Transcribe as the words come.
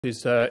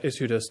He's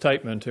issued a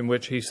statement in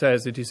which he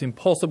says it is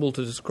impossible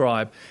to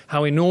describe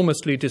how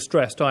enormously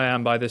distressed I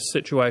am by this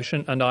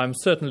situation, and I am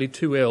certainly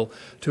too ill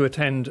to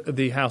attend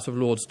the House of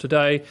Lords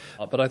today.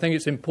 But I think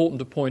it's important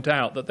to point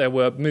out that there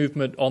were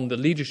movement on the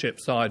leadership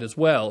side as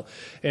well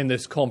in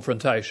this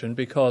confrontation,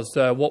 because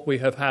what we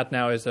have had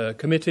now is a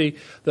committee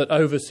that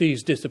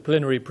oversees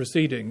disciplinary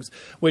proceedings,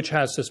 which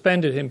has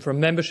suspended him from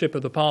membership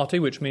of the party,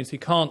 which means he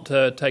can't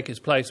take his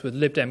place with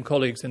Lib Dem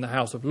colleagues in the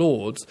House of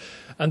Lords.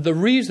 And the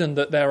reason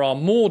that there are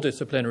more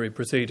disciplinary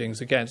proceedings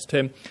against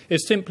him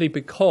is simply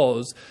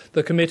because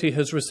the committee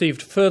has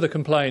received further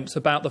complaints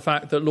about the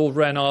fact that Lord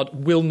Rennard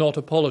will not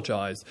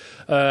apologise.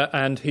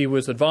 And he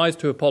was advised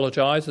to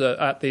apologise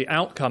at the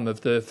outcome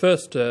of the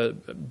first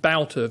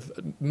bout of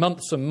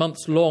months and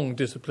months long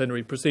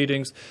disciplinary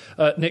proceedings.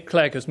 Nick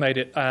Clegg has made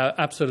it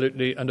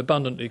absolutely and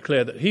abundantly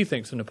clear that he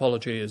thinks an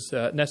apology is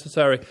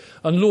necessary,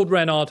 and Lord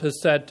Rennard has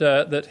said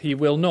that he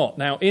will not.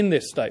 Now, in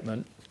this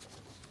statement,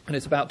 and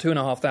it's about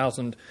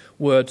 2,500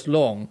 words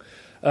long,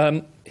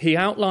 he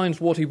outlines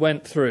what he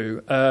went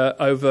through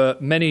over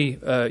many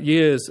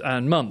years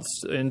and months.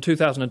 In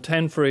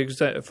 2010, for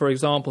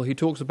example, he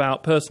talks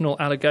about personal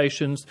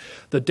allegations.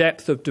 The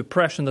depth of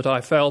depression that I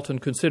felt and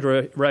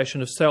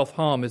consideration of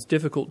self-harm is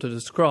difficult to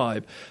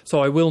describe, so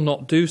I will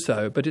not do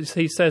so. But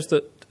he says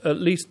that at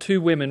least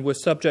 2 women were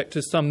subject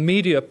to some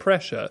media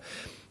pressure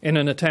in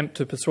an attempt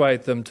to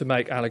persuade them to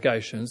make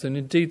allegations. And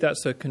indeed,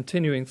 that's a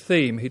continuing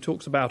theme. He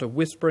talks about a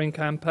whispering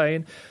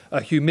campaign,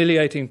 a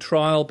humiliating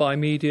trial by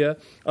media,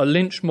 a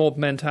lynch mob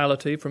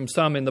mentality from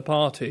some in the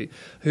party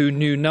who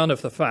knew none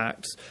of the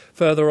facts.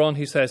 Further on,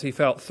 he says he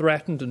felt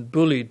threatened and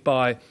bullied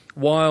by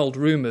wild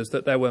rumours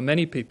that there were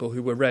many people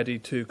who were ready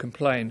to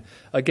complain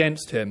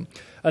against him.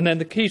 And then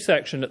the key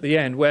section at the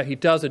end, where he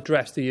does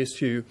address the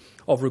issue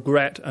of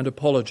regret and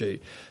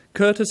apology.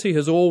 Courtesy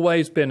has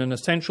always been an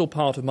essential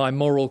part of my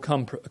moral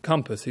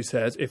compass, he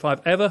says. If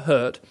I've ever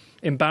hurt,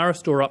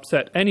 embarrassed or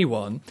upset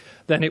anyone,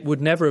 then it would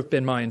never have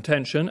been my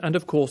intention, and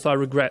of course I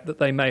regret that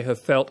they may have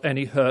felt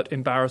any hurt,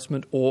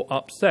 embarrassment or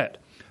upset.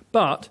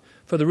 But,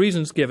 for the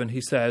reasons given,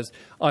 he says,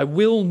 I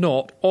will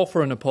not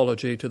offer an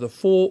apology to the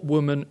 4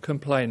 women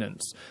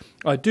complainants.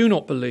 I do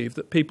not believe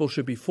that people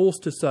should be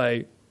forced to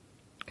say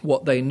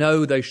what they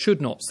know they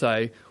should not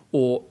say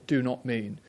or do not mean.